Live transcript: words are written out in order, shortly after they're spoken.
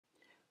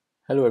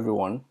Hello,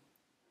 everyone.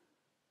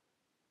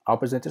 Our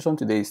presentation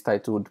today is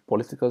titled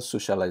Political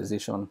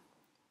Socialization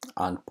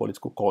and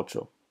Political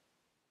Culture.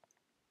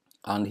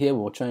 And here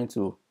we're trying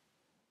to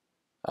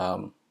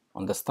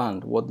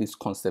understand what these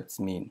concepts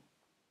mean.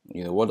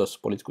 What does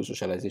political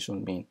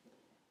socialization mean?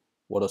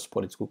 What does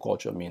political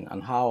culture mean?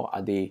 And how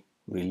are they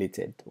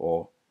related,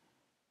 or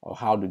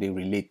how do they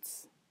relate?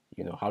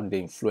 How do they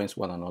influence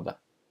one another,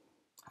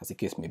 as the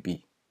case may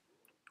be?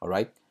 All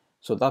right.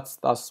 So that's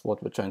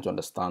what we're trying to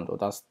understand, or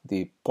that's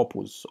the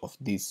purpose of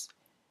this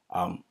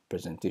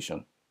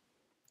presentation.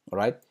 All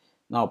right.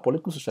 Now,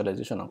 political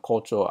socialization and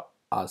culture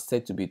are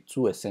said to be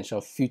two essential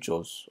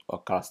features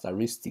or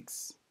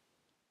characteristics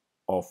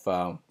of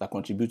that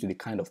contribute to the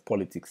kind of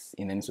politics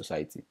in any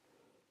society.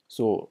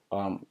 So,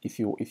 if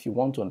you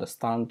want to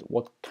understand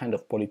what kind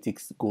of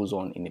politics goes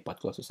on in a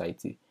particular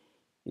society,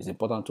 it's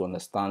important to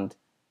understand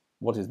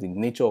what is the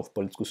nature of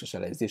political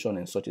socialization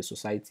in such a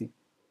society.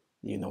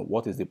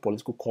 What is the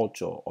political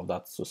culture of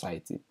that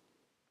society.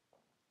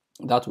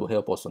 That will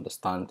help us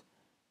understand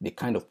the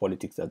kind of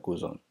politics that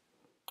goes on.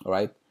 All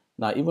right.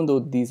 Now, even though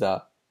these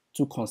are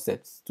two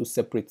concepts, two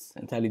separate,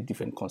 entirely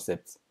different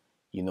concepts,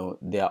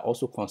 there are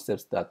also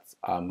concepts that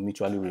are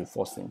mutually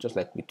reinforcing, just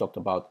like we talked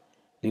about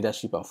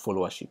leadership and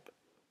followership.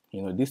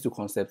 These two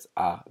concepts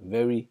are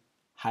very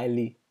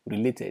highly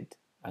related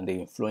and they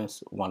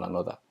influence one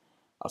another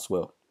as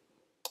well.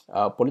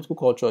 Political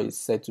culture is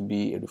said to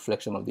be a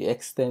reflection of the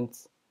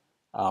extent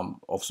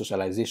of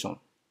socialization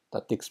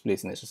that takes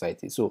place in a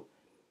society. So,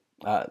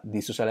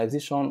 the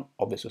socialization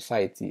of a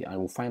society, and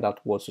we'll find out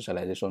what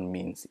socialization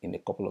means in a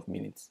couple of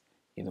minutes,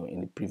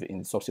 in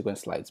the subsequent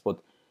slides.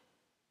 But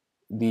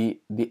the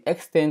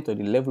extent or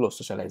the level of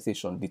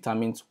socialization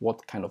determines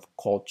what kind of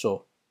culture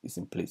is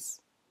in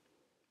place.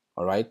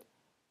 All right.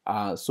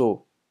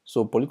 So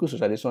political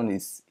socialization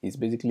is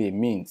basically a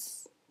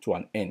means to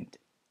an end,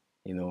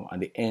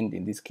 and the end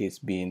in this case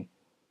being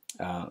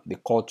the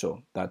culture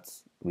that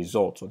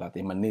results or that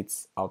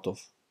emanates out of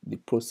the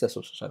process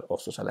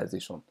of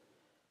socialization.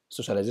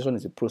 Socialization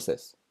is a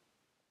process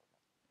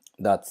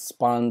that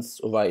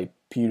spans over a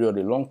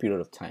long period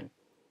of time,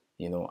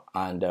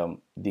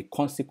 and the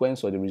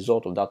consequence or the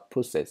result of that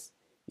process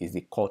is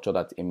the culture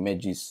that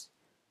emerges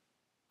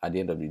at the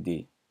end of the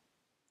day.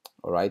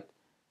 All right.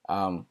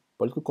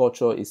 Political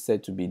culture is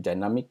said to be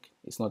dynamic.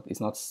 It's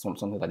not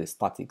something that is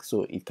static,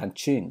 so it can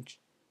change.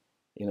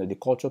 The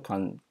culture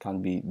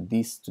can be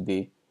this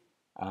today,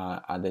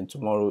 and then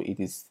tomorrow it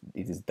is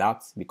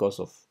that because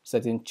of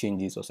certain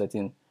changes or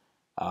certain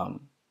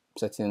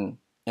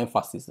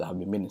emphasis that have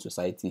been made in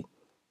society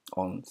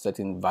on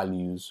certain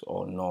values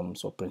or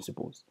norms or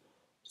principles.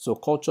 So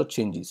culture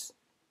changes,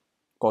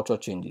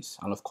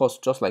 and of course,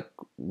 just like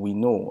we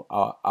know,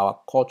 our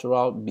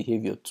cultural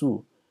behavior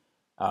too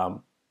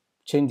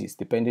changes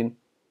depending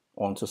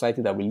on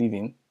society that we live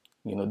in.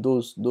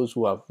 Those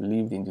who have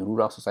lived in the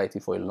rural society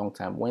for a long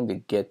time, when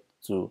they get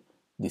to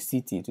the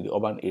city, to the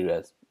urban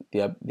areas,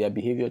 their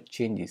behavior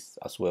changes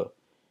as well.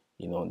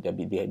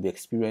 They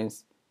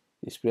experience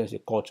a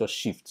culture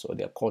shift, or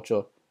their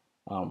culture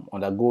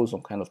undergoes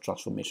some kind of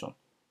transformation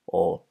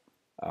or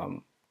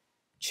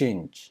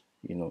change.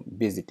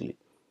 Basically.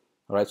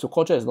 All right. So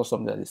culture is not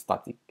something that is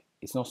static.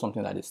 It's not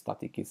something that is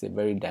static. It's a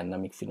very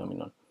dynamic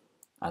phenomenon,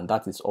 and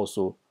that is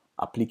also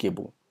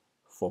applicable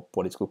for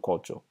political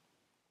culture.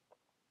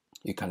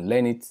 You can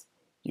learn it,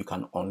 you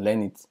can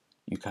unlearn it,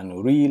 you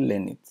can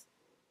relearn it.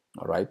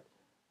 All right.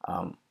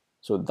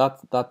 So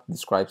that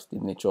describes the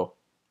nature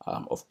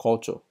of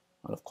culture,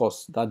 and of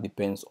course that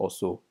depends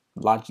also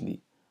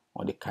largely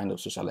on the kind of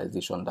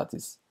socialization that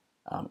is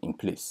in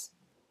place.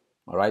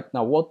 All right.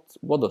 Now,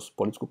 what does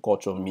political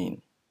culture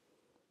mean?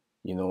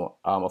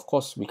 Of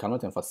course, we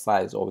cannot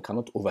emphasize, or we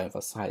cannot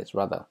overemphasize,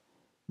 rather,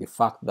 the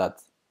fact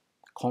that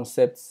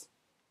concepts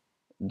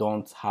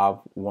don't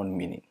have one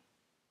meaning.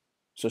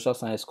 Social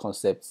science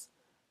concepts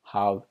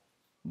have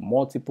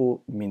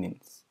multiple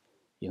meanings.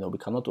 We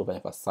cannot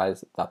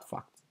overemphasize that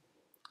fact.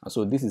 And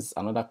so this is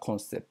another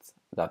concept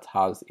that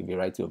has a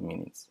variety of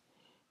meanings.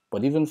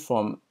 But even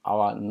from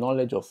our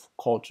knowledge of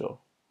culture,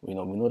 we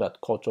know that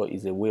culture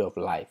is a way of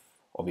life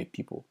of a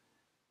people,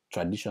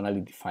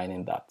 traditionally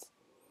defining that.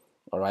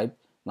 All right.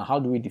 Now, how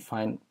do we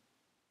define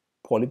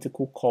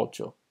political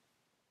culture?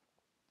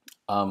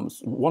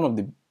 One of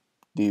the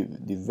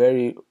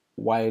very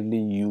widely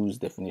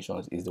used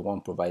definitions is the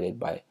one provided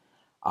by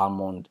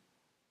Almond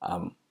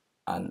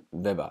and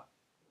Weber.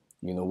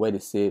 Where they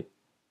say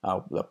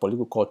the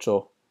political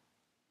culture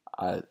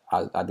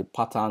are the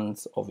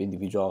patterns of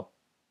individual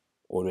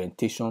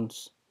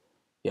orientations,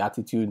 the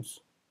attitudes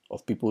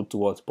of people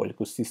towards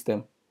political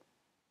system,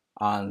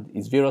 and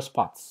its various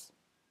parts,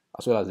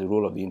 as well as the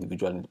role of the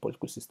individual in the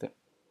political system.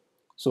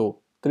 So,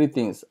 three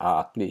things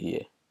are at play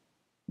here: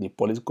 the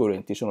political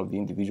orientation of the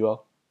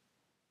individual,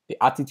 the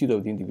attitude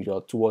of the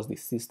individual towards the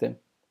system,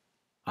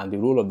 and the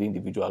role of the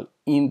individual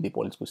in the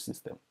political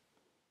system.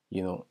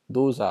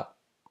 Those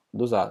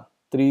are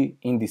three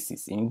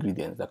indices,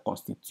 ingredients that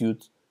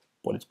constitute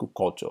political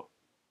culture: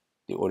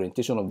 the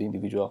orientation of the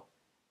individual,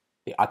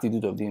 the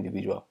attitude of the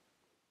individual,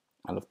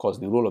 and of course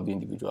the role of the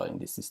individual in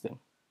the system.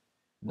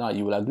 Now,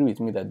 you will agree with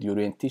me that the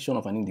orientation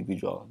of an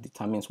individual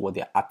determines what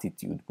their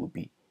attitude will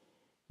be.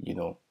 You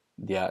know,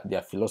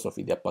 their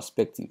philosophy, their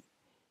perspective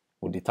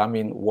will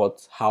determine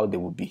how they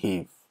will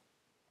behave,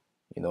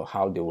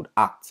 how they would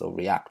act or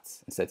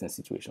react in certain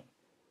situations.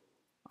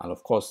 And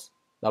of course,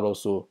 that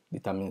also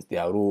determines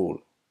their role,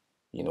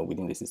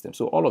 within the system.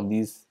 So all of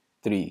these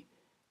three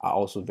are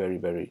also very,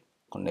 very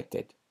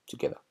connected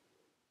together.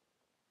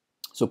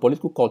 So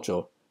political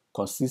culture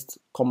consists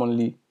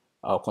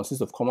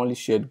of commonly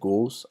shared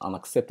goals and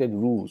accepted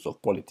rules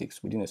of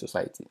politics within a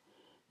society.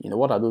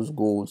 What are those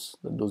goals,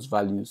 those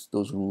values,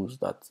 those rules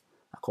that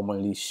are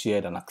commonly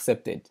shared and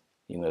accepted,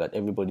 that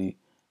everybody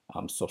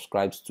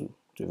subscribes to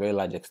a very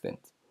large extent?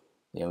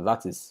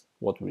 That is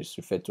what we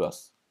refer to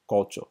as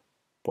culture,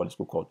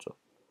 political culture.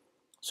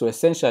 So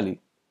essentially,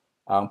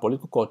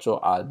 political culture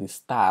are the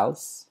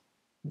styles,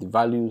 the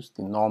values,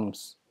 the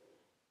norms,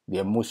 the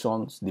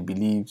emotions, the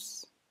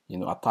beliefs,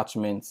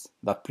 attachments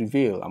that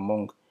prevail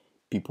among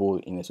people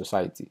in a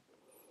society.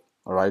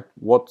 All right,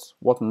 what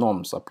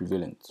norms are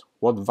prevalent?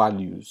 What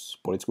values,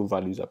 political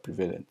values, are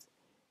prevalent?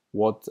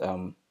 What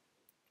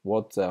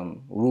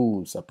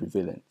rules are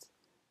prevalent?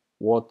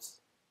 What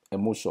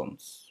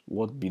emotions,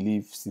 what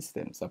belief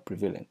systems are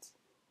prevalent?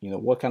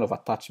 What kind of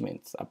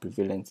attachments are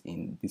prevalent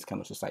in this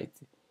kind of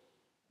society?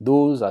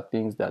 Those are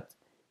things that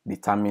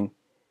determine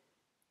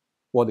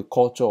what the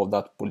culture of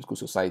that political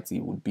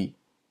society would be.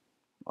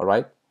 All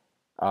right.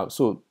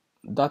 So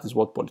that is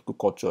what political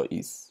culture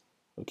is.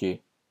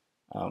 Okay.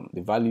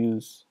 The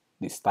values,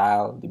 the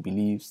style, the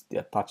beliefs, the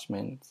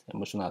attachment,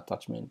 emotional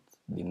attachment,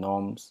 the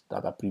norms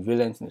that are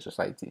prevalent in a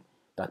society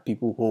that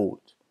people hold,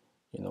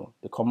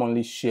 the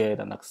commonly shared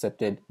and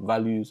accepted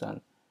values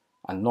and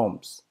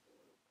norms,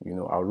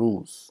 our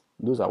rules.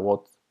 Those are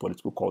what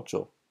political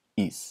culture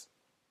is.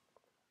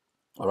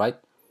 All right.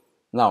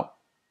 Now,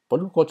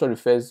 political culture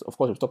refers, of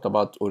course, we've talked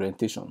about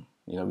orientation.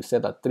 We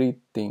said that three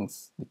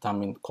things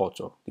determine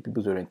culture: the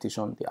people's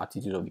orientation, the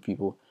attitude of the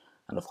people,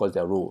 and of course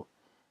their role.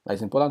 Now,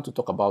 it's important to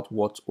talk about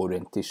what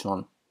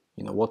orientation,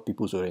 what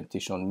people's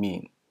orientation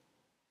mean.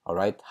 All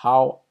right,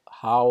 how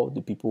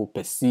the people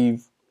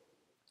perceive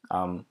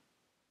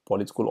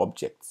political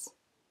objects.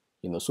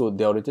 So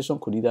their orientation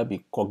could either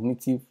be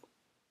cognitive.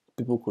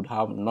 People could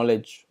have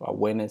knowledge,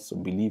 awareness,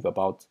 or belief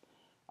about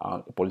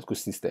a political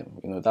system.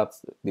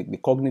 That's the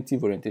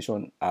cognitive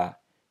orientation are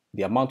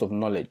the amount of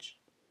knowledge,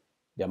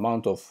 the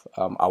amount of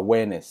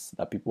awareness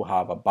that people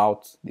have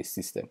about the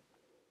system.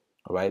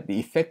 All right. The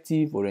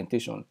effective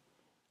orientation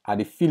are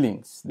the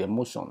feelings, the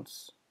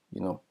emotions,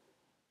 the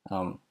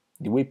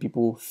way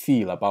people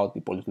feel about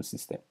the political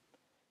system.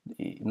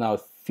 Now,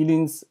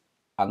 feelings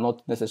are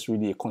not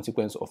necessarily a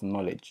consequence of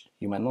knowledge.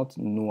 You might not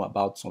know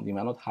about something, you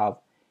might not have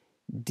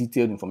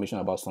detailed information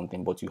about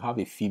something, but you have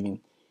a feeling,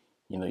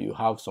 you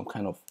have some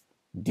kind of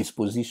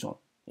disposition,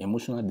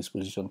 emotional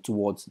disposition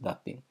towards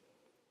that thing.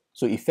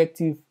 So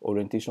effective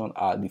orientation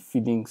are the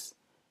feelings,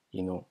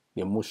 the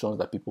emotions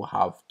that people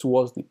have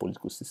towards the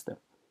political system.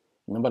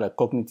 Remember that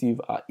cognitive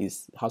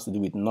has to do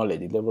with knowledge,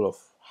 the level of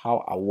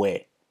how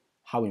aware,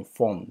 how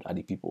informed are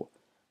the people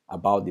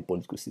about the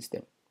political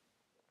system.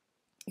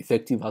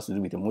 Effective has to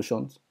do with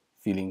emotions,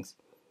 feelings,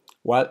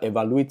 while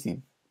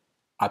evaluative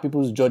are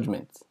people's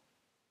judgment.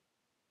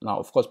 Now,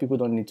 of course, people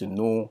don't need to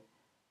know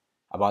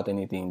about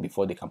anything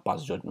before they can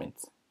pass judgment,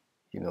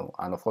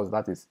 and of course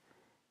that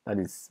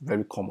is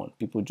very common.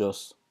 People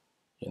just,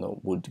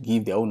 would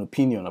give their own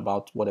opinion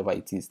about whatever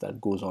it is that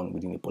goes on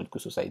within a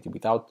political society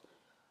without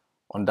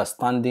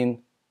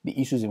understanding the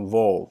issues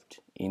involved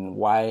in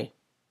why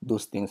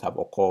those things have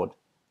occurred,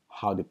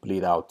 how they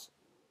played out,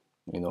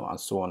 and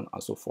so on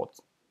and so forth.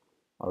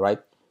 All right.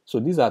 So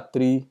these are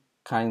three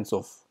kinds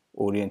of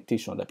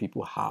orientation that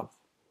people have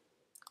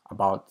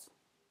about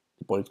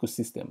the political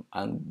system,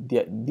 and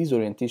these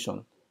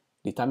orientation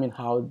determine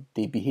how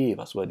they behave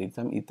as well. It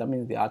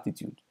determines their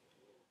attitude.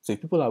 So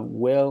if people are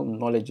well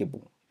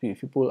knowledgeable,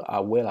 if people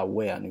are well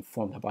aware and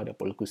informed about the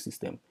political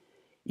system,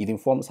 it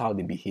informs how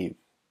they behave.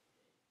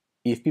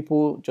 If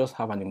people just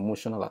have an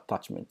emotional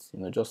attachment,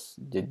 they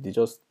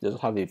just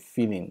have a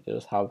feeling, they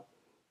just have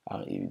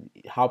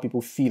how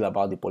people feel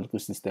about the political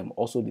system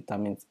also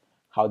determines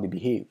how they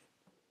behave.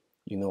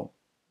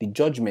 The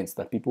judgments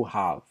that people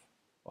have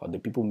or the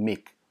people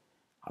make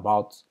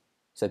about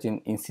certain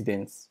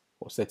incidents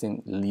or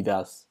certain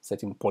leaders,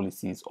 certain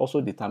policies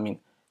also determine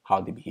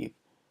how they behave.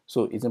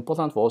 So it's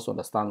important for us to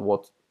understand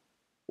what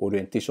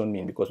orientation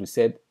means, because we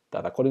said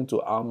that according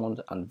to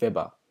Almond and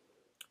Weber,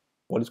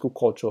 political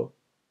culture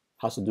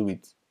has to do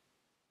with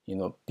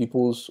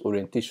people's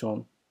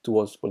orientation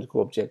towards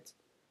political objects,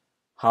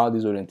 how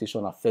this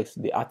orientation affects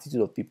the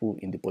attitude of people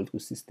in the political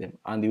system,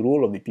 and the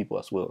role of the people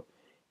as well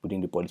within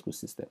the political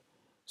system.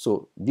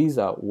 So these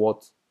are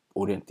what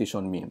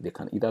orientation means. They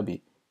can either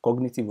be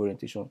cognitive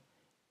orientation,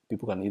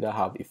 people can either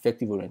have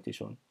effective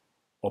orientation,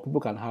 or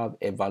people can have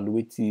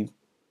evaluative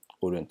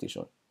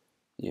orientation.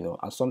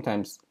 And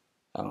sometimes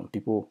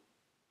people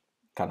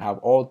can have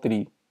all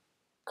three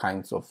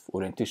kinds of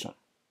orientation.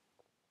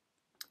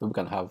 People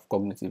can have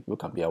cognitive, people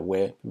can be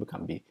aware, people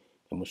can be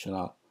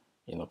emotional,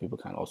 people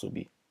can also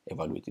be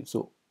evaluative.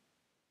 So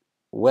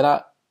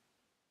whether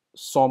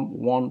some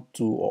one,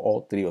 two, or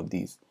all three of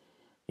these,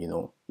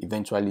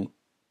 eventually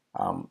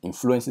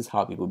influences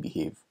how people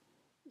behave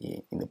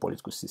in the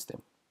political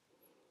system.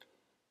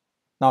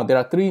 Now, there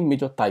are three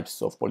major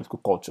types of political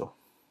culture,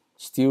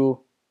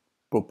 still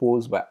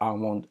proposed by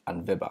Armand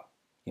and Weber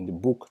in the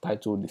book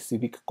titled The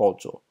Civic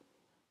Culture,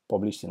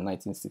 published in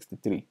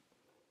 1963.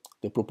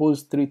 They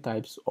proposed three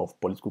types of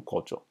political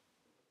culture,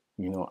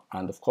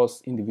 and of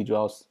course,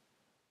 individuals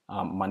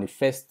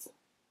manifest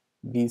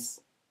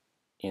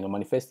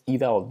manifest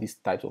either of these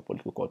types of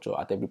political culture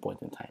at every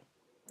point in time.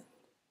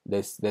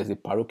 There's a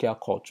parochial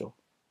culture,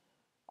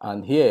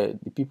 and here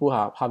the people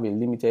have a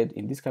limited,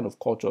 in this kind of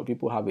culture,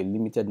 people have a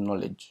limited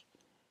knowledge,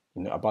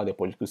 about the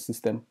political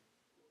system.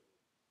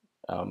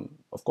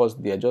 Of course,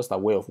 they are just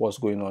aware of what's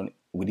going on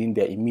within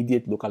their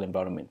immediate local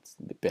environment,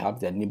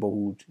 perhaps their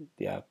neighborhood,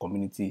 their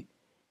community.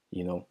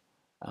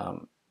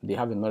 They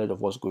have a knowledge of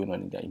what's going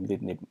on in their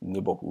immediate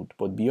neighborhood,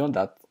 but beyond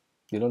that,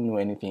 they don't know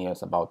anything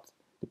else about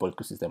the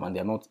political system, and they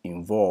are not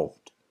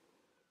involved,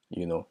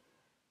 in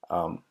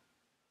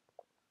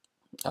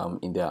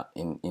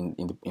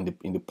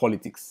the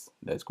politics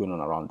that's going on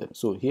around them.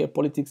 So here,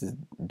 politics is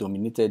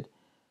dominated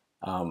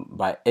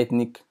by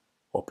ethnic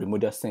or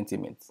primordial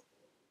sentiments.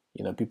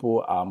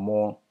 People are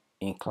more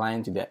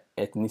inclined to their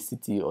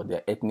ethnicity or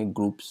their ethnic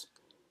groups.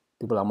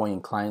 People are more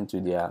inclined to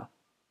their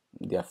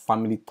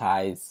family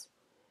ties,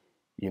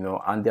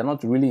 and they're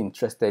not really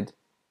interested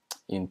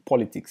in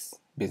politics,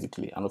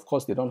 basically. And of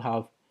course, they don't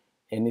have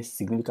any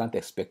significant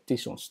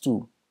expectations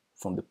too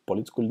from the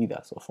political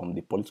leaders or from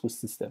the political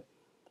system,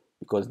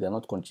 because they're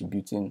not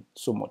contributing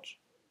so much.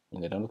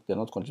 They're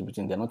not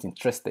contributing. They're not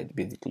interested,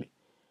 basically,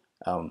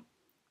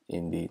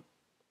 in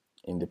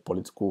the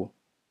political.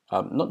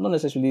 Not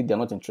necessarily they're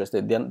not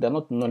interested. They're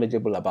not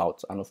knowledgeable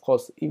about. And of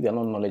course, if they're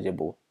not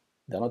knowledgeable,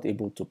 they're not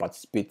able to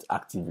participate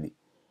actively.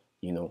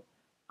 And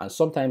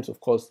sometimes, of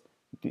course,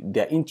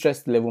 their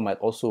interest level might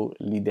also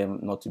lead them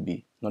not to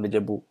be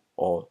knowledgeable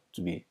or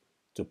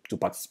to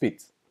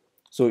participate.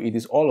 So it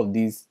is all of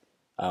these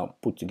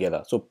put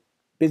together. So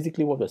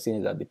basically what we're saying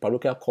is that the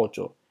parochial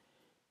culture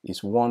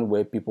is one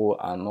where people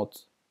are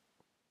not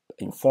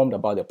informed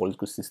about their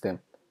political system.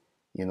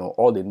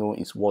 All they know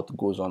is what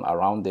goes on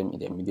around them in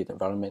their immediate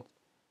environment.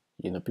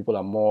 People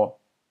are more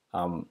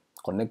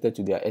connected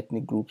to their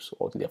ethnic groups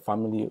or to their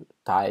family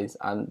ties,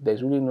 and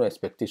there's really no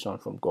expectation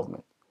from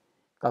government.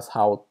 That's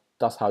how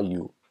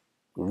you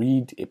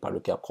read a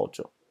parochial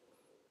culture.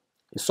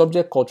 A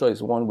subject culture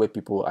is one where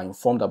people are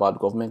informed about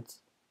government.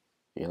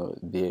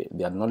 They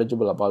are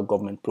knowledgeable about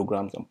government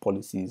programs and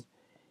policies,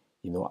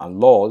 and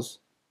laws,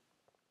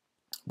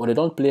 but they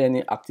don't play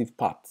any active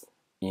part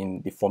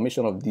in the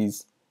formation of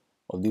these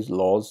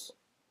laws,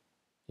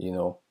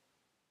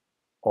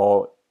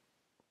 or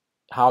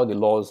how the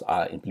laws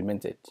are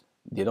implemented.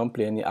 They don't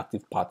play any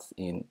active part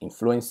in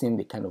influencing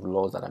the kind of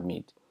laws that are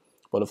made.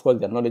 But of course,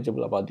 they're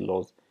knowledgeable about the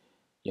laws,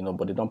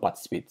 but they don't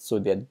participate. So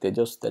they're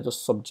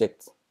just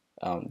subject.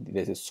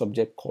 There's a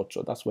subject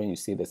culture. That's when you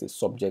say there's a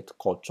subject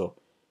culture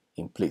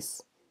in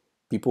place.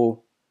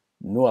 People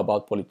know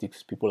about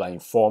politics. People are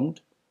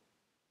informed,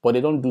 but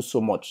they don't do so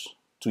much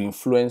to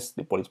influence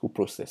the political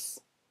process.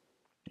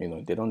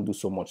 They don't do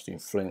so much to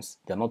influence.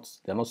 They're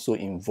not so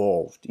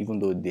involved, even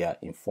though they are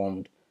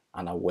informed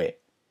and aware.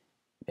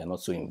 They're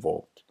not so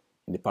involved.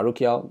 In the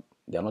parochial,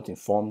 they're not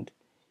informed,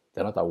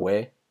 they're not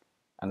aware,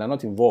 and they're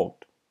not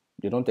involved.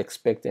 They don't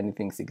expect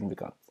anything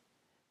significant.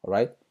 All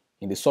right.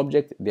 In the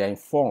subject, they are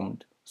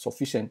informed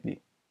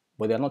sufficiently,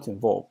 but they are not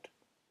involved.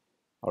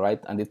 All right.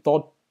 And the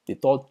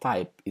third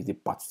type is the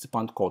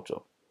participant culture.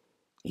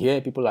 Here,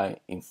 people are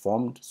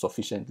informed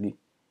sufficiently.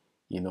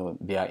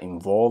 They are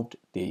involved.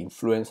 They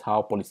influence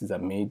how policies are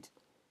made.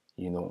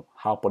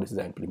 How policies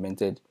are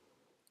implemented,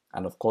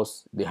 and of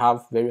course, they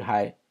have very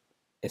high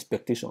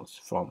expectations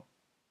from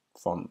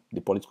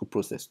the political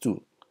process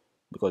too,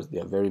 because they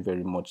are very,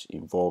 very much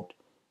involved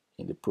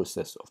in the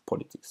process of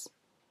politics.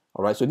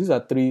 All right, so these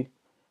are three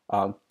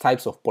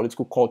types of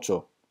political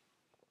culture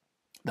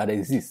that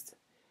exist.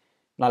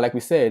 Now, like we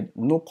said,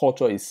 no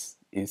culture is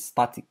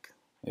static.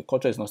 A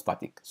culture is not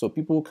static. So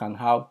people can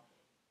have,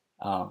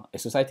 a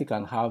society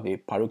can have a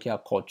parochial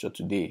culture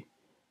today,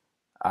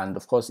 and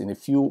of course, in a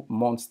few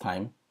months'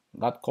 time,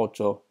 that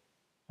culture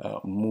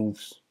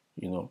moves,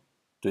 to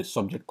a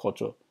subject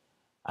culture,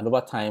 and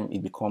over time,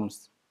 it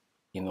becomes,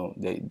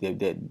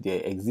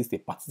 there exists a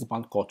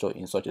participant culture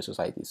in such a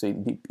society. So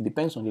it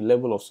depends on the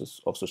level of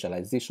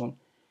socialization.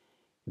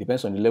 It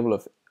depends on the level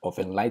of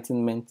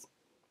enlightenment,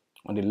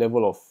 on the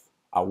level of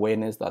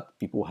awareness that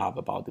people have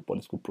about the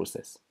political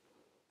process.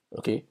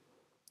 Okay,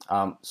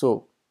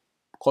 so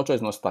culture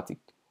is not static.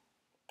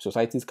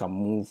 Societies can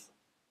move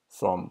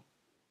from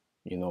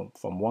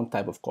from one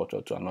type of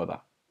culture to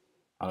another,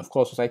 and of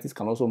course, societies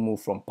can also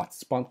move from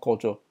participant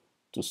culture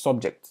to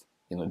subject,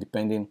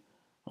 depending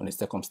on the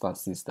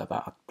circumstances that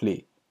are at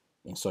play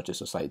in such a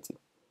society.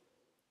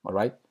 All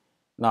right.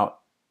 Now,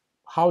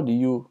 how do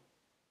you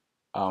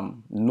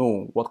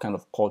know what kind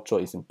of culture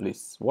is in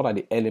place. What are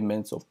the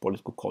elements of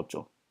political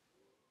culture?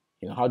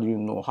 How do you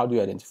know? How do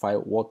you identify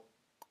what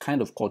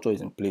kind of culture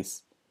is in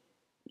place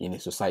in a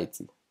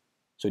society?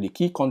 So the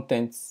key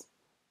contents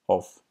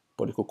of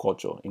political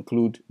culture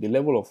include the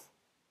level of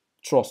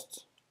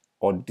trust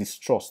or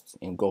distrust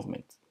in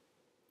government.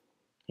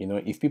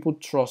 If people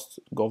trust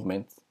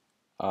government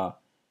uh,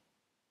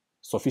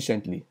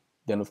 sufficiently,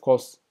 then of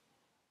course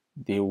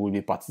they will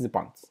be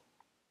participants.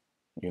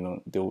 They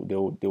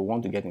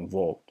want to get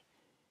involved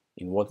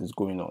in what is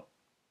going on.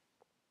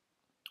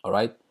 All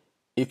right.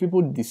 If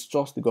people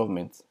distrust the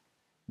government,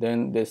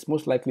 then there's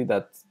most likely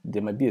that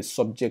there might be a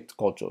subject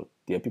culture.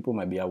 There people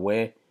might be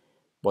aware,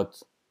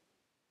 but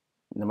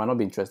they might not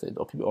be interested,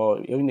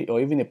 or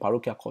even a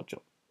parochial culture.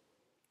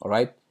 All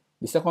right.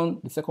 The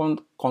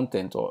second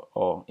content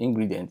or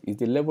ingredient is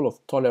the level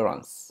of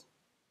tolerance,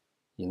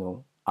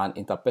 and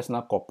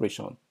interpersonal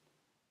cooperation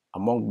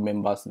among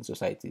members in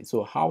society.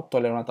 So how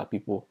tolerant are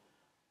people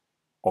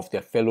of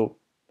their fellow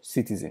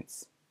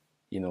citizens?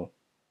 Do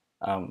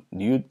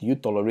you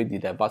tolerate the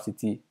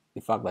diversity,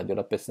 the fact that the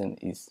other person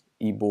is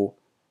Igbo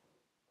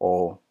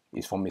or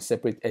is from a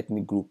separate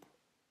ethnic group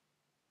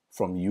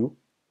from you?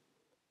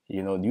 Do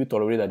you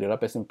tolerate that the other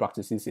person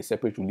practices a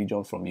separate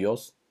religion from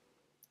yours?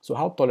 So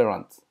how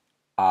tolerant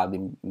are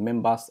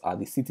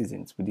the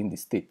citizens within the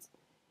state?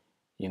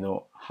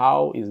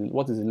 What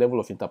is the level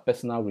of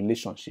interpersonal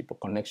relationship or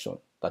connection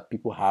that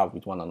people have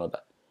with one another?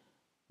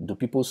 Do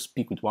people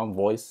speak with one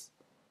voice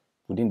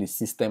within the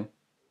system?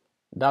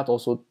 That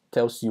also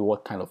tells you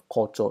what kind of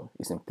culture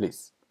is in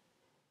place.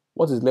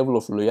 What is the level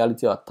of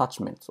loyalty or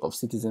attachment of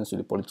citizens to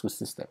the political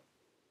system?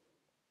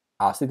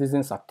 Are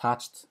citizens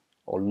attached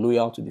or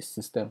loyal to the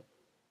system?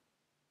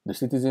 Do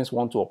citizens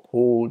want to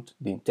uphold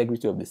the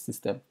integrity of the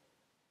system?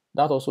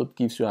 That also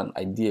gives you an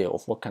idea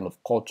of what kind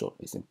of culture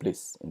is in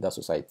place in that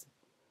society.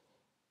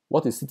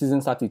 What is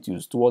citizens'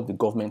 attitudes towards the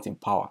government in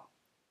power?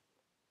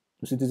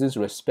 Do citizens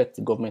respect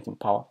the government in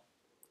power?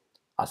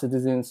 Are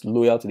citizens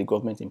loyal to the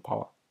government in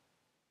power?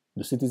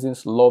 Do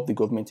citizens love the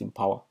government in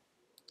power?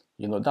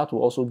 That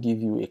will also give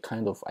you a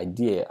kind of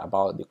idea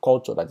about the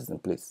culture that is in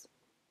place.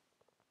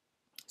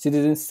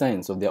 Citizens'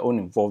 sense of their own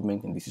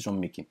involvement in decision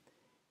making.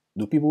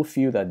 Do people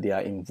feel that they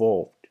are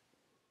involved?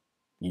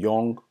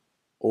 Young,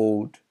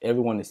 old,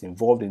 everyone is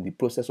involved in the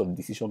process of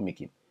decision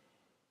making.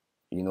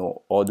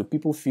 Or do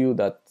people feel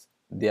that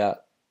they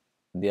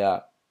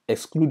are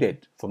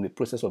excluded from the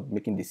process of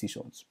making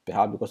decisions,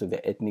 perhaps because of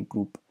their ethnic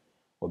group,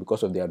 or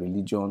because of their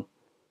religion,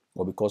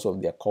 or because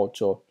of their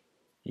culture,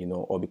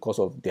 or because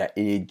of their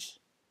age,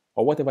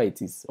 or whatever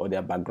it is, or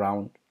their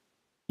background?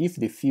 If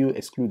they feel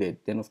excluded,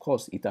 then of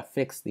course it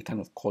affects the kind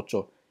of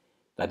culture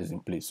that is in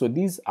place. So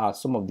these are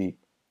some of the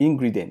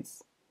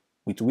ingredients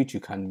with which you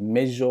can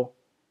measure,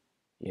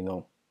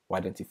 or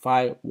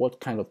identify what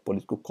kind of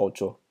political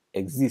culture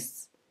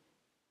exists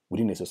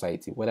within a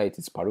society, whether it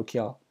is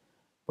parochial,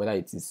 whether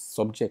it is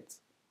subject,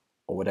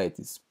 or whether it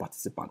is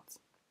participant.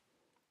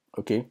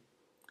 Okay.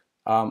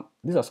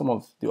 These are some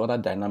of the other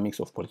dynamics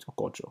of political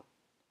culture.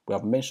 We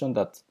have mentioned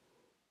that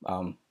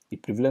the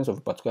prevalence of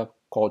a particular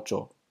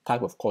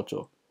type of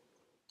culture,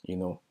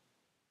 in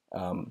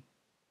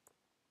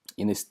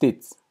a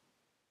state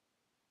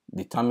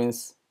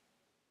determines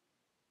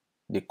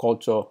the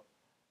culture.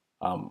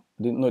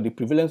 The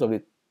prevalence of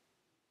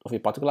a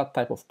particular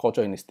type of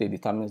culture in a state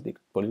determines the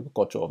political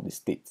culture of the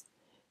state.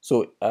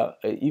 So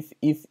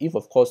if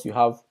of course you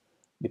have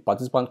the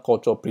participant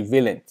culture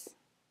prevalent,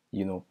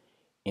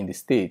 in the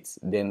state,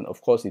 then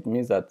of course it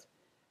means that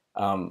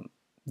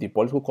the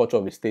political culture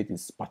of the state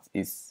is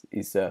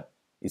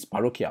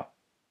parochial,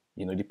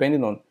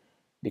 depending on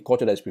the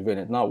culture that is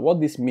prevalent. Now, what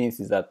this means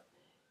is that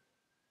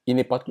in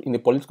a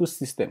political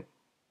system,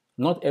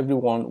 not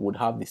everyone would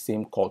have the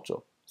same culture.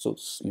 So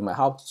you might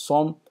have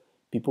some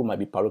people might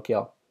be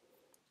parochial,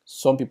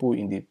 some people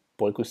in the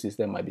political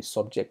system might be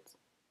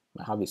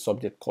might have a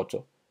subject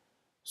culture.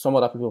 Some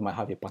other people might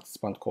have a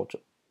participant culture.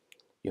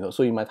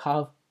 So you might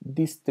have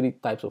these three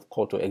types of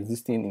culture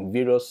existing in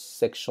various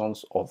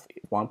sections of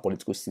one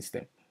political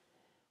system.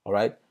 All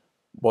right,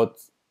 but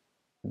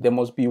there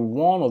must be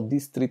one of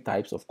these three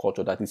types of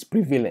culture that is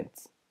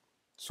prevalent.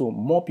 So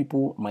more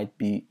people might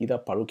be either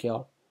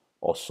parochial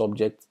or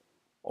subject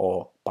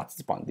or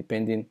participant,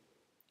 depending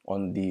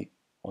on the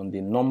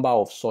number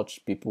of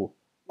such people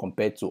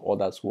compared to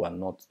others who are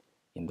not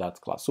in that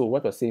class. So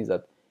what we're saying is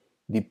that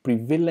the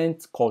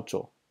prevalent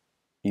culture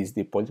is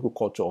the political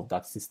culture of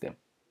that system.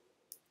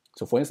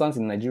 So for instance,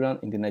 in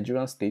the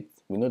Nigerian state,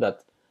 we know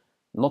that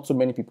not so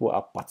many people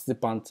are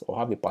participants or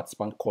have a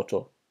participant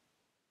culture.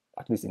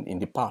 At least in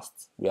the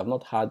past, we have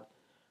not had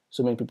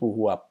so many people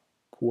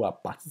who are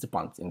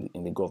participants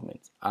in the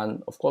government.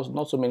 And of course,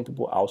 not so many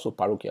people are also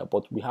parochial,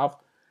 but we have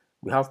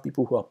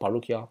people who are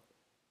parochial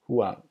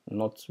who are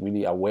not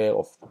really aware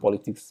of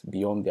politics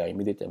beyond their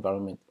immediate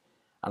environment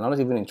and are not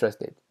even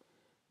interested.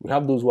 We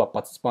have those who are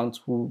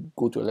participants who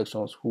go to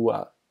elections, who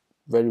are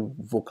very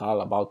vocal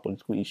about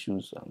political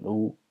issues and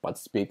who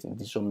participate in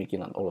decision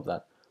making and all of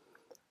that.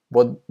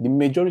 But the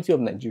majority of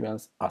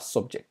Nigerians are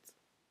subject.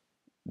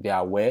 They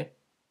are aware,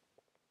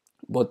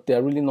 but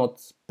they're really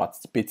not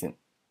participating,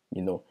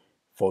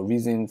 for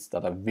reasons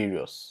that are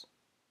various,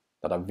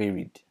 that are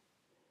varied.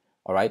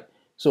 All right.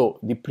 So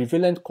the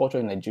prevalent culture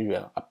in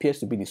Nigeria appears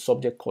to be the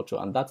subject culture,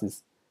 and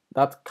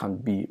that can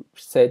be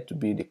said to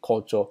be the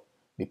culture,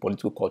 the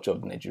political culture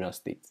of the Nigerian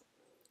state.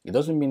 It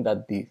doesn't mean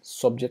that the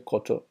subject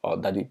culture or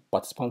that the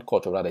participant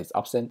culture rather is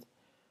absent,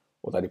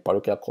 or that the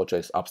parochial culture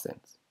is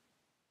absent.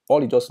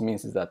 All it just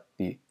means is that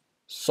the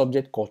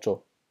subject culture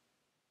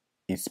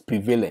is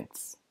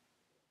prevalent,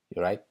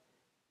 right?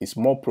 It's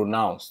more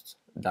pronounced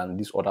than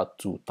these other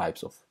two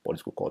types of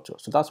political culture.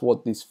 So that's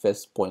what this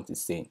first point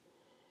is saying.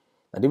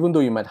 That even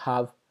though you might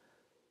have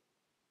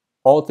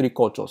all three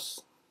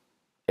cultures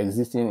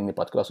existing in a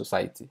particular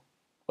society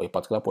or a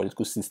particular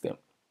political system,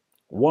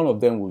 one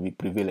of them will be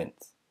prevalent.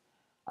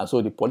 And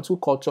so the political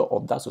culture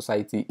of that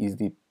society is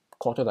the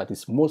culture that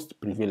is most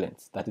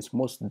prevalent, that is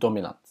most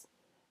dominant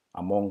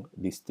among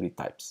these three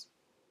types.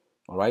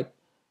 All right.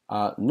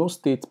 No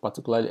state,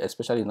 particularly,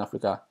 especially in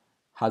Africa,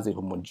 has a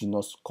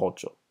homogeneous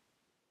culture.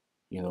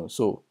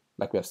 So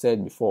like we have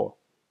said before,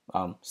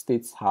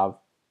 states have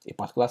a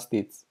particular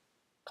state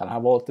can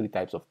have all three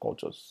types of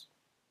cultures,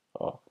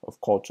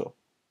 of culture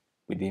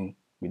within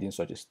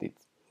such a state.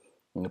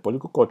 The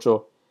political culture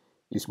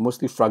is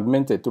mostly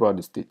fragmented throughout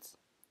the state,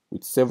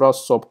 with several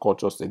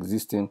subcultures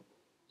existing,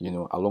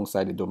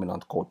 alongside the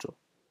dominant culture.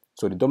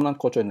 So the dominant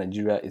culture in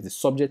Nigeria is the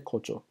subject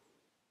culture,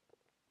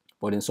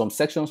 but in some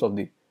sections of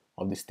the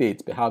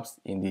state, perhaps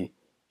in the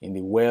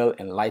well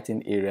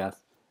enlightened areas,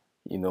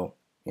 in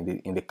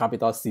the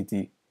capital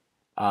city,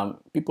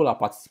 people are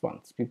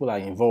participants, people are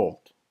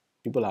involved,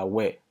 people are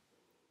aware.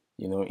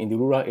 In the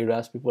rural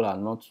areas, people are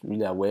not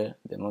really aware.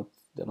 They're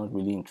not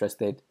really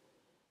interested.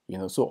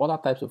 So other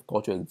types of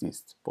culture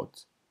exist,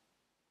 but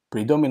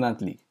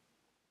predominantly,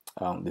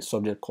 the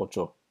subject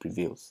culture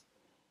prevails.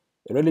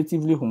 A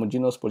relatively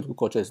homogeneous political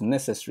culture is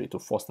necessary to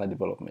foster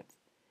development.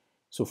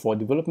 So for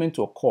development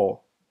to occur,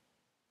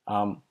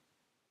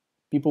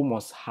 people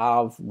must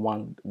have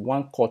one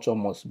culture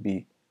must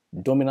be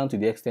dominant to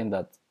the extent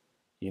that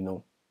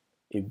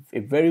a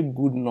very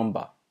good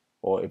number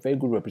or a very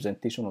good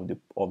representation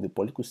of the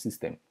political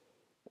system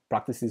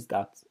practices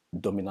that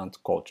dominant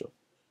culture.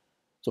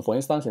 So for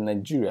instance, in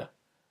Nigeria,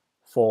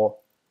 for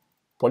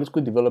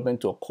political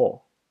development to occur,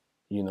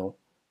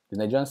 the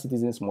Nigerian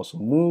citizens must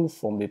move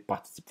from the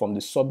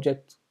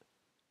subject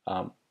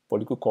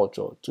political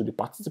culture to the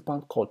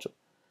participant culture,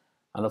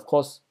 and of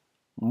course,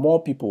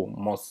 more people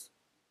must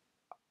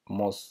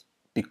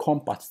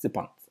become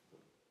participants.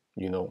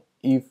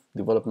 If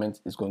development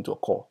is going to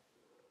occur,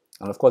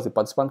 and of course, the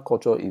participant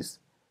culture is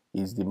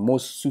the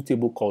most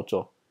suitable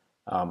culture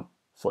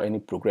for any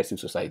progressive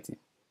society.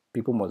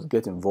 People must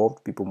get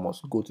involved. People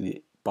must go to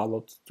the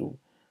ballot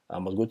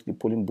must go to the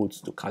polling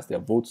booths to cast their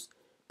votes.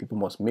 People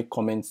must make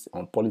comments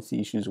on policy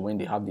issues when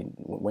they have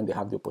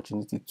the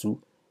opportunity to,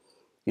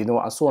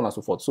 and so on and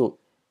so forth. So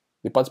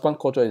the participant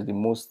culture is the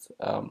most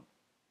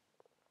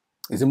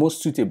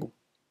suitable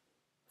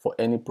for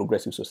any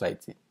progressive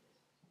society.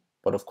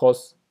 But of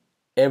course,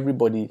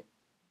 everybody,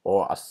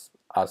 or as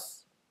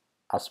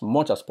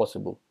much as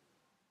possible,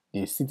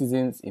 the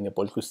citizens in a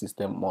political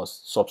system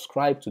must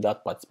subscribe to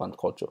that participant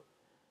culture,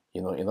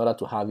 in order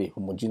to have a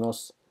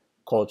homogeneous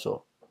culture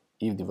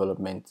if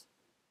development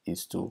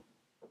is to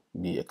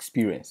be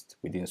experienced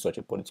within such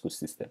a political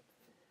system.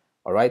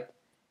 All right.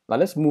 Now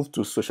let's move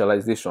to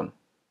socialization.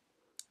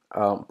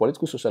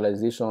 Political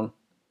socialization,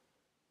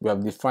 we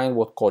have defined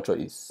what culture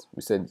is.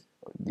 We said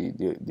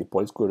the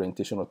political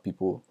orientation of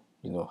people,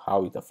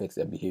 how it affects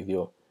their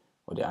behavior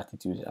or their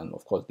attitude, and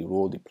of course the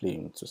role they play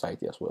in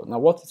society as well. Now,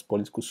 what is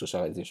political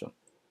socialization?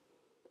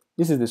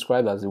 This is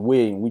described as a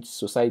way in which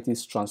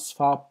societies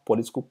transfer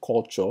political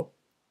culture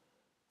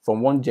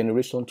from one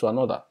generation to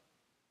another.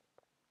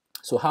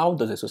 So how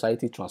does a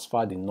society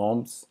transfer the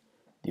norms,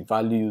 the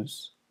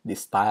values, the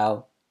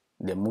style,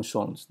 the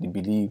emotions, the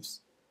beliefs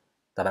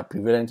that are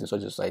prevalent in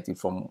such a society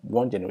from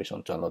one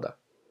generation to another?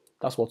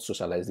 That's what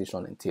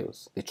socialization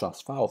entails, the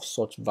transfer of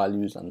such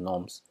values and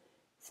norms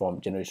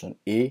from generation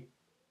A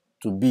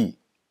to B.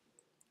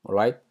 All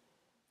right.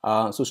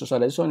 So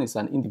socialization is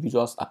an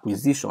individual's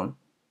acquisition,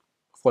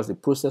 of course, the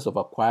process of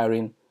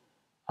acquiring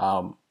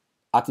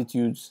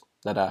attitudes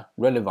that are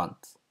relevant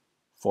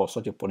for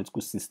such a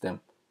political system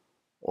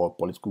or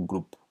political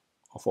group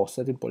or for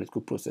certain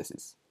political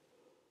processes.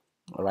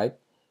 All right.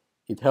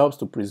 It helps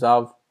to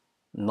preserve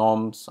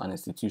norms and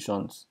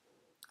institutions,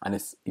 and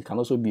it can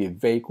also be a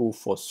vehicle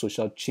for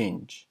social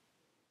change.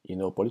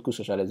 Political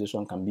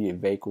socialization can be a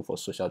vehicle for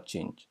social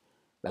change.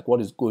 Like what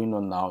is going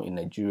on now in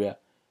Nigeria,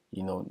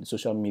 the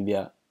social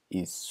media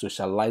is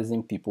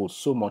socializing people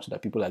so much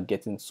that people are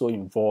getting so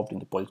involved in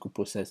the political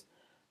process,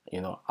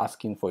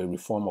 asking for a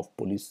reform of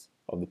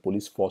the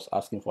police force,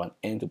 asking for an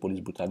end to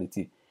police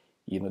brutality.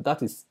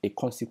 That is a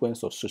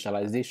consequence of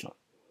socialization.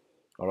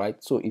 All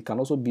right. So it can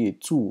also be a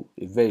tool,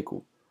 a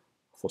vehicle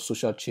for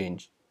social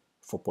change,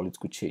 for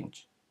political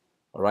change.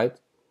 All right.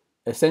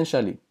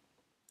 Essentially,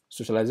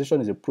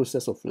 socialization is a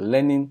process of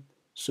learning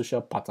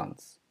social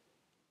patterns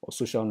or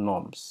social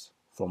norms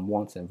from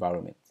one's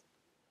environment.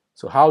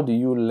 So how do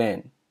you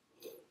learn?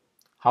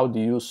 How do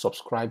you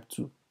subscribe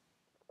to?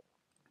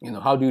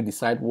 How do you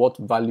decide what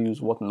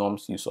values, what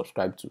norms you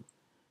subscribe to?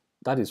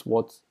 That is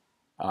what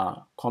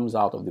comes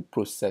out of the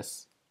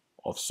process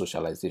of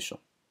socialization.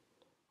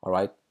 All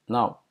right.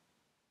 Now,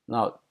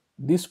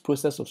 this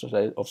process of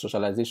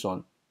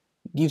socialization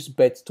gives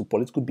birth to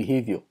political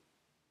behavior.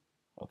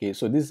 Okay,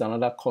 so this is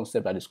another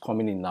concept that is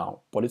coming in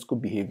now: political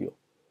behavior.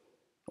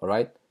 All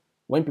right.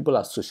 When people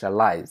are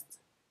socialized,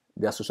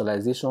 their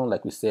socialization,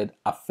 like we said,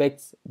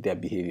 affects their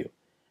behavior.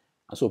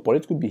 And so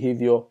political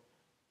behavior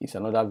is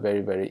another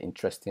very, very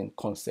interesting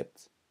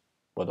concept.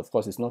 But of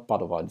course, it's not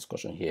part of our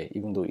discussion here,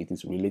 even though it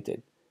is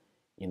related.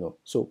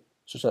 So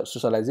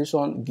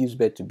socialization gives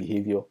birth to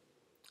behavior,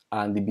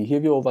 and the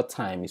behavior over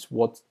time is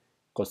what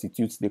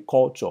constitutes the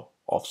culture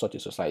of such a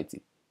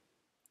society.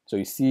 So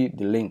you see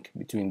the link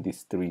between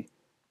these three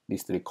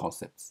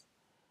concepts.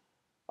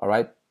 All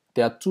right.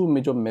 There are two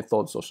major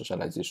methods of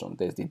socialization.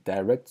 There's the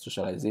direct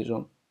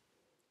socialization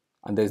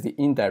and there's the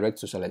indirect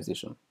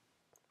socialization.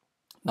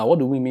 Now, what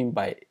do we mean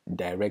by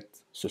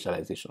direct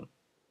socialization?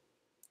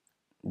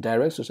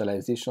 Direct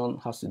socialization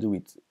has to do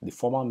with the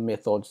formal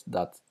methods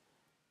that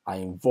are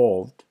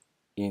involved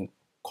in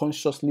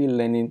consciously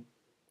learning,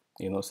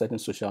 certain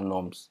social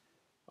norms,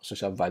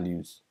 social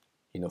values.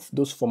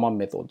 Those formal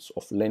methods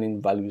of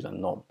learning values and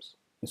norms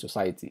in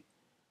society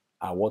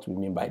are what we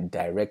mean by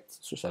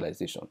direct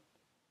socialization.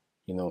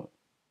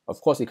 Of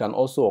course, it can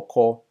also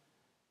occur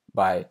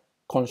by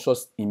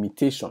conscious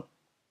imitation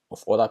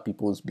of other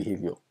people's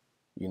behavior,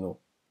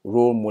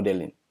 role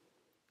modeling.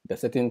 There are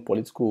certain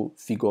political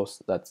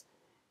figures that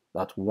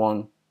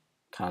one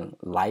can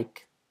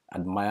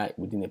admire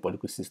within a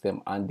political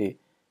system, and they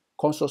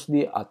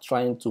consciously are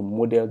trying to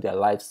model their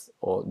lives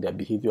or their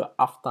behavior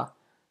after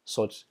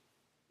such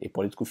a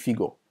political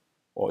figure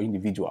or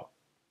individual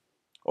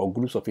or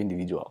groups of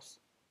individuals.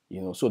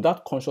 So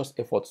that conscious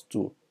effort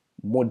to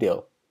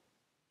model,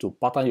 to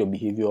pattern your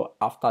behavior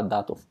after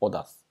that of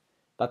others,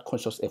 that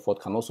conscious effort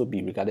can also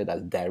be regarded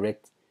as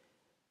direct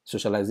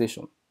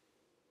socialization.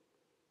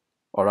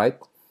 All right.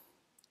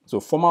 So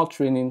formal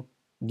training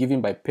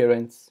given by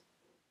parents,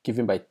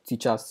 given by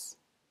teachers,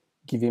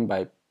 given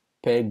by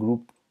peer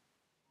group,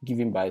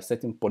 given by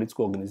certain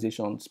political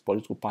organizations,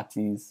 political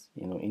parties,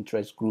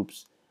 interest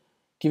groups,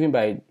 given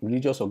by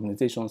religious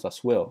organizations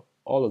as well.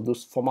 All of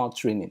those formal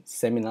training,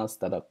 seminars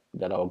that are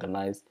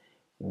organized,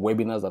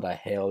 webinars that are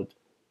held,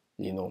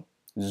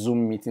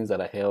 Zoom meetings that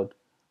are held,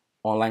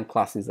 online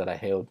classes that are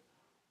held,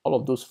 all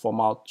of those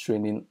formal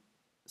training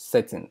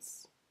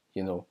settings,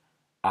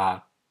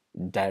 are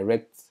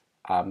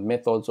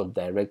methods of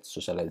direct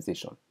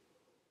socialization.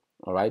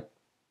 All right.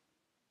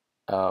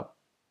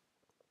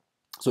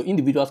 So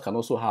individuals can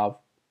also have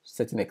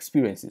certain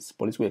experiences,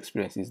 political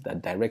experiences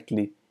that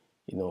directly,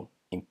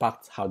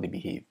 impact how they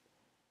behave,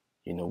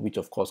 which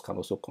of course can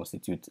also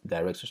constitute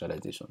direct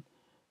socialization.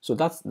 So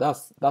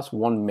that's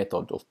one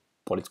method of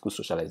political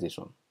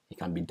socialization. It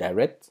can be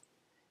direct.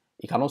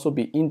 It can also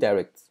be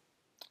indirect.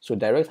 So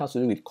direct has to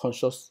do with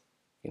conscious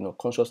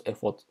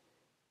effort,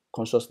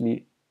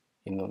 consciously,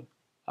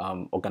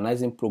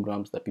 organizing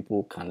programs that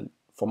people can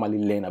formally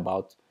learn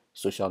about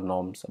social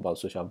norms, about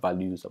social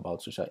values,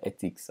 about social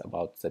ethics,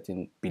 about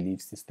certain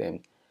belief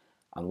systems,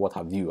 and what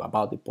have you,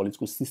 about the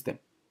political system.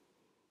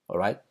 All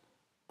right.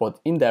 But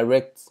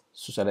indirect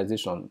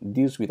socialization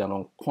deals with an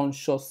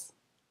unconscious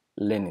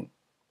learning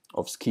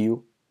of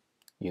skill,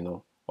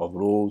 of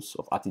roles,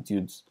 of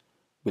attitudes,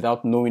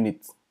 without knowing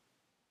it.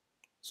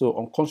 So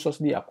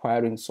unconsciously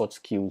acquiring such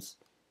skills,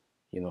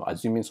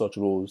 assuming such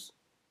roles,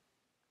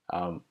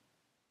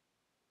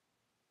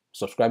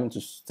 subscribing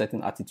to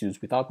certain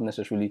attitudes without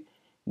necessarily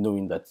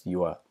knowing that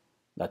you are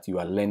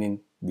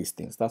learning these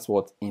things. That's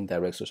what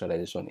indirect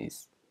socialization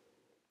is.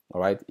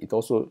 All right. It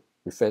also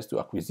refers to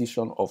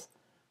acquisition of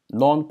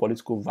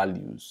non-political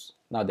values.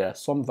 Now, there are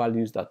some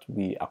values that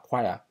we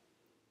acquire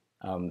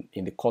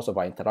in the course of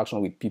our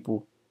interaction with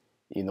people.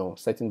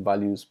 Certain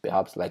values,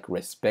 perhaps like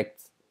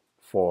respect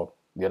for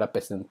the other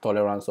person,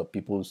 tolerance of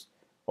people's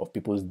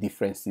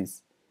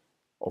differences,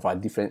 our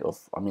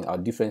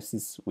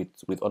differences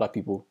with other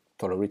people,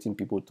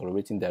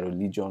 tolerating their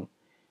religion.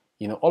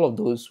 All of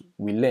those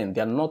we learn.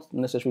 They are not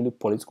necessarily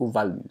political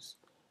values,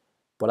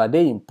 but are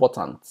they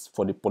important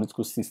for the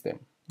political system?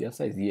 The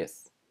answer is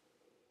yes.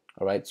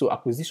 All right. So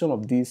acquisition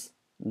of these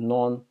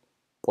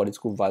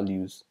non-political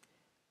values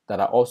that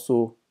are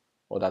also,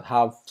 or that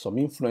have some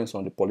influence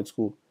on the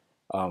political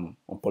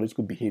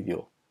behavior,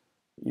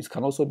 it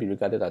can also be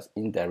regarded as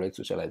indirect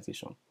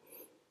socialization.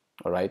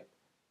 All right.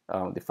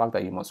 The fact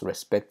that you must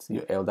respect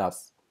your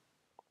elders,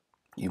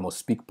 you must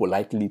speak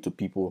politely to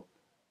people,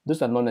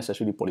 those are not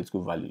necessarily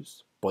political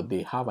values, but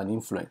they have an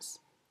influence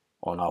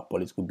on our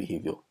political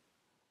behavior.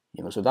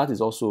 So that is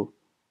also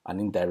an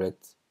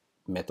indirect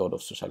method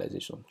of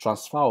socialization.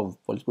 Transfer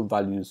of political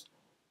values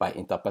by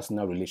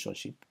interpersonal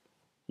relationship.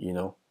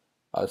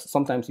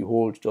 Sometimes you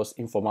hold just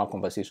informal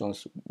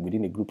conversations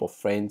within a group of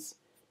friends,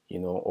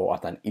 or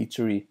at an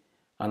eatery,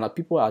 and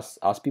people, as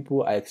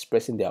people are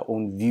expressing their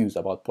own views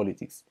about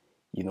politics,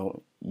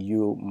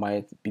 you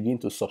might begin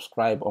to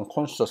subscribe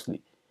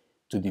unconsciously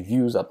to the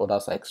views that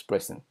others are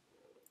expressing,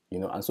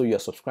 and so you're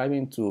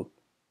subscribing to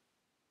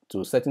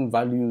certain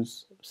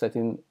values,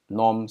 certain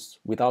norms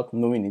without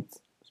knowing it.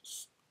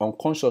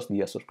 Unconsciously,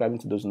 you're subscribing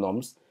to those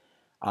norms.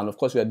 And of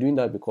course, you are doing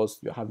that because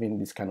you're having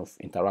this kind of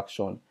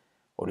interaction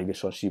or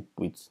relationship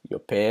with your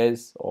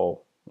peers,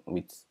 or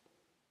with,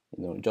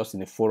 just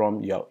in a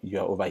forum, you're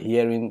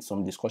overhearing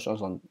some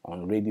discussions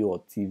on radio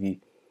or TV,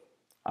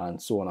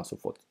 and so on and so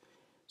forth.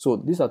 So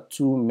these are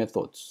two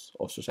methods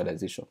of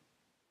socialization.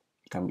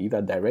 It can be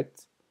either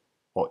direct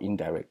or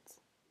indirect.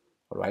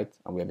 All right,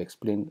 and we have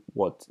explained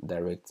what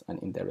direct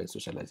and indirect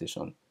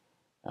socialization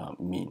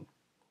mean.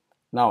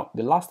 Now,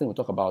 the last thing we'll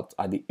talk about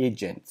are the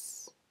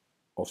agents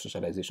of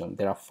socialization.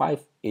 There are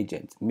 5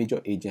 agents,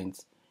 major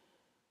agents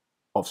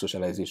of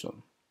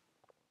socialization.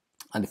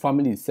 And the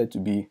family is said to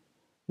be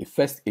the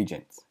first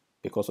agent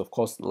because, of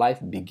course, life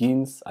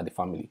begins at the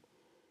family.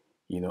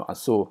 And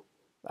so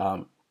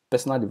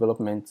personal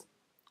development,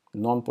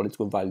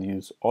 non-political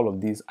values, all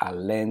of these are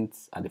learned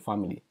at the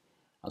family.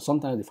 And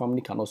sometimes the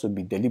family can also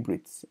be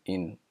deliberate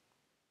in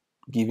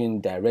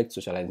giving direct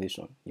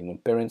socialization.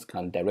 Parents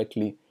can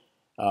directly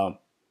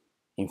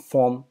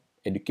inform,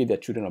 educate their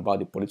children about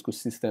the political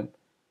system,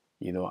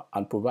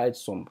 and provide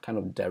some kind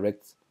of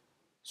direct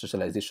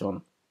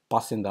socialization,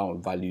 passing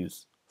down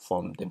values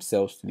from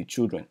themselves to the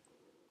children,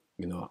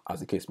 as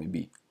the case may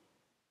be.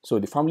 So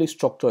the family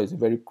structure is a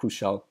very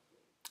crucial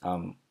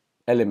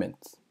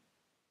element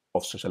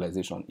of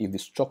socialization. If the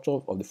structure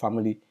of the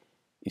family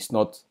is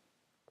not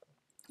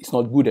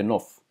good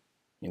enough,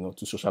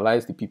 to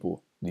socialize the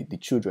people, the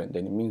children,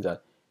 then it means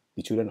that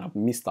the children have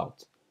missed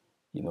out,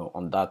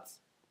 on that,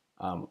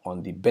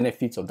 on the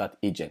benefits of that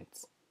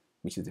agent,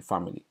 which is the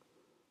family.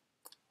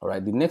 All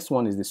right. The next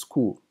one is the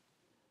school,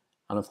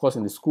 and of course,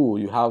 in the school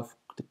you have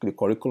the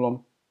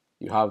curriculum,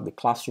 you have the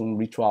classroom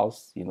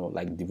rituals,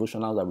 like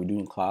devotionals that we do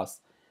in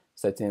class,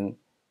 certain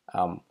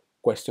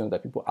questions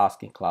that people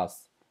ask in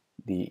class,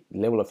 the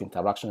level of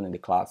interaction in the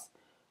class.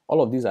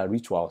 All of these are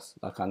rituals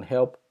that can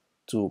help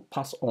to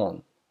pass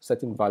on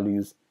certain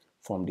values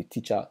from the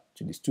teacher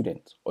to the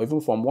student, or even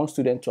from one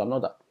student to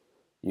another.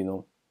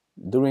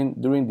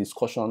 During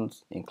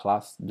discussions in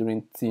class,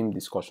 during team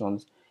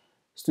discussions,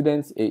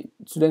 students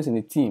in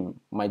a team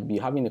might be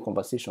having a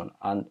conversation,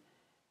 and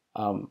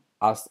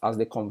as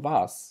they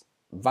converse,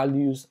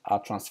 values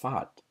are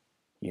transferred,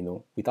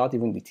 without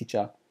even the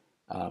teacher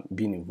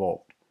being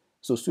involved.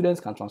 So students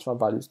can transfer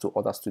values to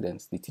other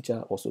students. The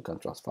teacher also can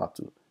transfer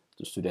to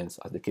students,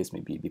 as the case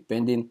may be,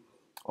 depending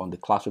on the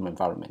classroom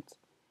environment.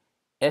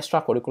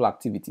 Extracurricular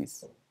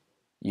activities,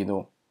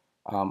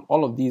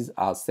 all of these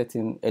are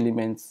certain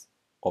elements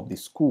of the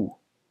school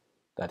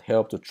that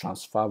help to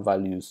transfer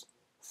values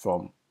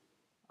from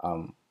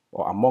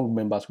or among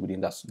members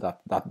within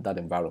that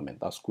environment,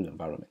 that school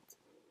environment.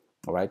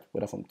 All right,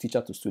 whether from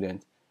teacher to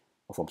student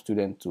or from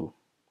student to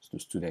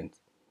student,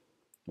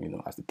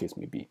 as the case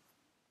may be.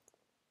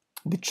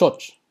 The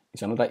church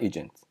is another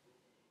agent,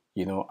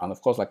 and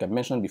of course, like I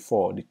mentioned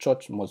before, the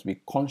church must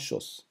be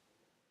conscious,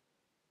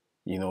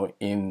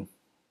 in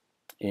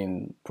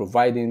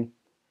providing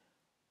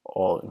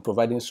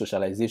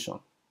socialization,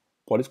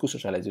 political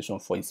socialization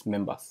for its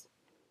members.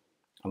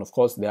 And of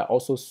course, there are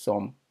also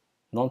some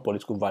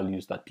non-political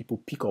values that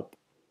people pick up,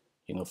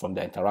 from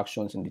their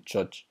interactions in the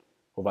church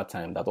over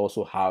time, that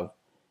also have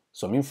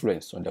some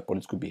influence on their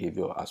political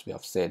behavior, as we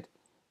have said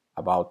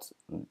about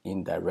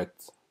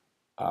indirect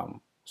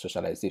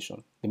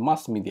socialization. The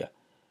mass media,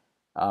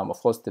 of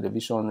course,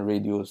 television,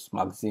 radios,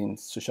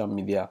 magazines, social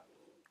media,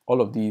 all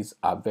of these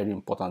are very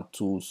important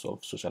tools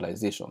of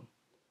socialization.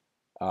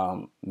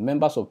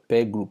 Members of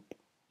peer group,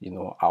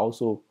 are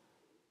also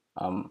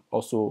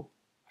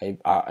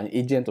are an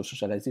agent of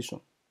socialization.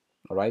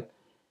 All right,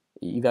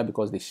 either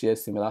because they share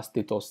similar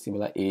status,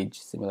 similar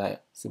age,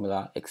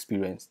 similar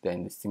experience,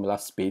 then similar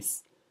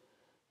space.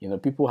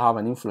 People have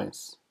an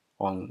influence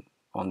on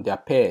their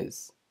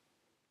peers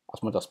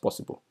as much as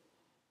possible.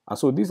 And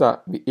so these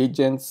are the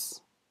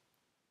agents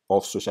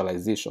of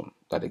socialization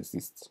that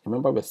exist.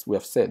 Remember, we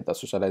have said that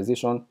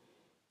socialization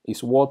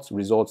is what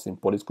results in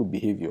political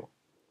behavior.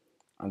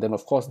 And then,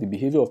 of course, the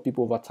behavior of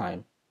people over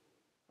time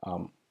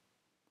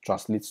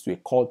translates to a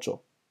culture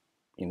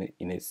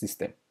in a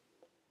system.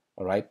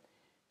 All right.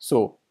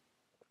 So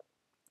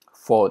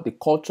for the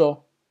culture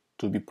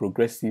to be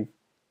progressive,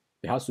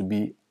 there has to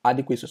be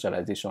adequate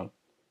socialization.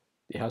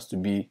 There has to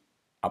be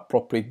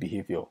appropriate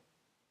behavior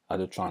that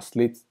will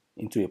translate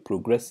into a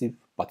progressive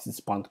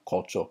participant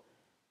culture,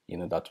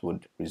 that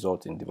would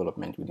result in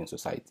development within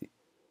society.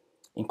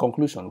 In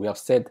conclusion, we have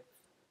said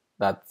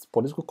that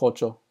political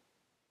culture,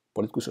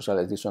 political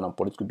socialization, and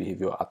political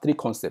behavior are 3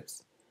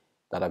 concepts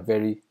that are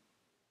very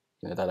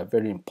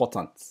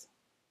important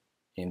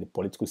in the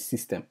political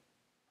system,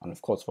 and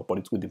of course for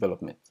political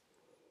development.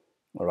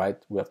 All right,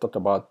 we have talked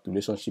about the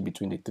relationship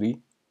between the 3,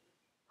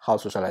 how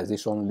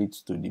socialization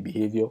leads to the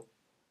behavior,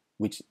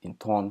 which in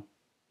turn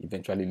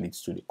eventually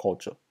leads to the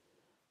culture.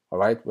 All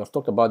right, we have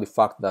talked about the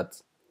fact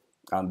that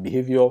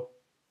behavior,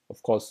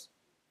 of course,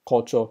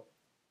 culture,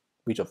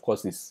 which of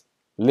course is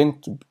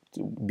linked to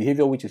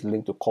behavior, which is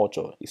linked to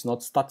culture. It's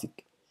not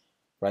static,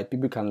 right?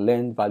 People can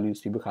learn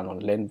values, people can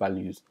unlearn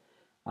values,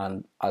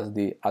 and as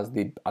they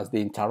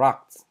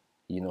interact,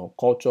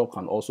 culture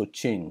can also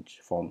change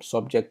from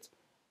subject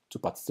to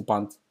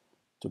participant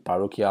to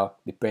parochial,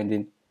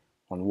 depending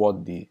on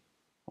what the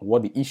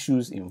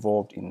issues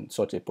involved in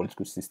such a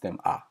political system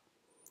are.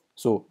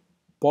 So,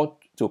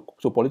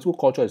 so political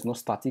culture is not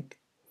static.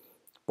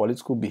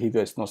 Political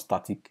behavior is not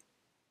static,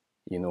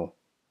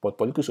 but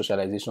political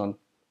socialization,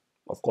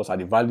 of course, are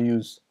the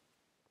values,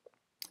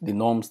 the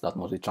norms that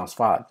must be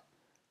transferred,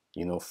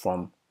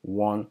 from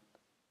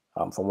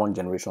one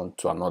generation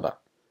to another.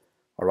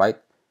 All right,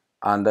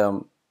 and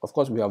of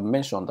course, we have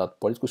mentioned that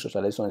political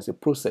socialization is a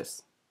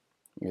process,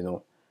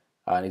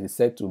 and it is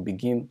said to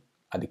begin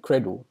at the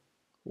cradle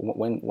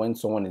when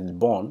someone is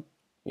born.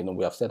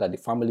 We have said that the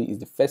family is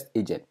the first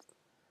agent,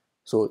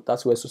 so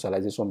that's where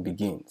socialization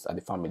begins, at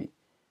the family,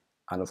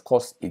 and of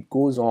course, it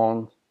goes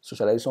on.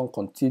 Socialization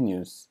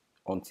continues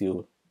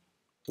until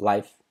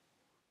life,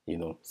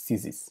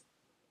 ceases.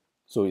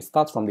 So it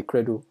starts from the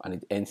cradle and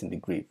it ends in the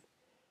grave.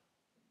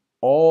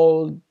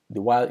 All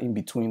the while in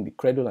between the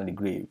cradle and the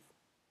grave,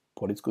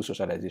 political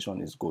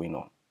socialization is going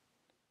on.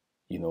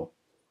 You know,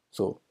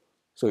 so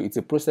it's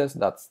a process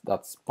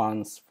that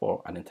spans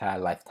for an entire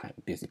lifetime,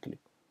 basically.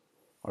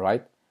 All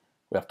right.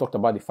 We have talked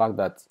about the fact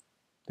that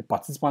the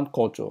participant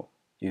culture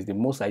is the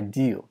most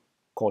ideal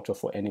culture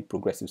for any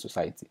progressive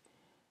society,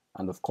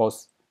 and of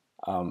course,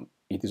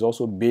 it is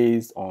also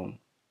based on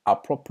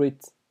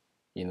appropriate,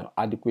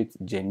 adequate,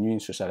 genuine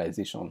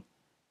socialization,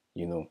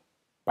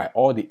 by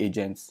all the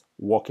agents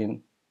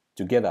working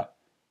together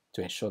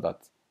to ensure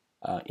that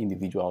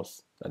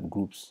individuals, that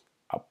groups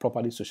are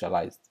properly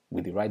socialized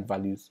with the right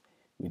values,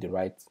 with the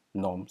right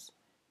norms,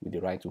 with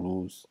the right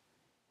rules,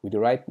 with the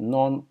right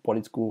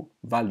non-political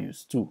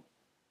values too,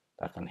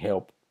 that can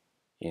help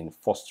in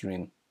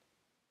fostering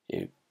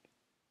a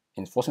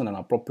enforcing an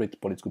appropriate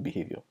political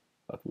behavior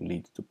that will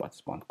lead to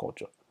participant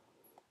culture.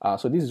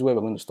 So this is where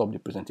we're going to stop the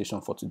presentation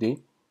for today.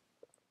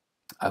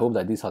 I hope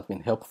that this has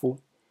been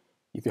helpful.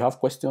 If you have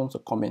questions or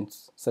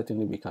comments,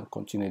 certainly we can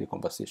continue the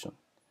conversation.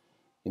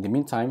 In the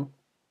meantime,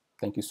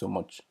 thank you so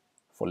much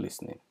for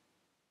listening.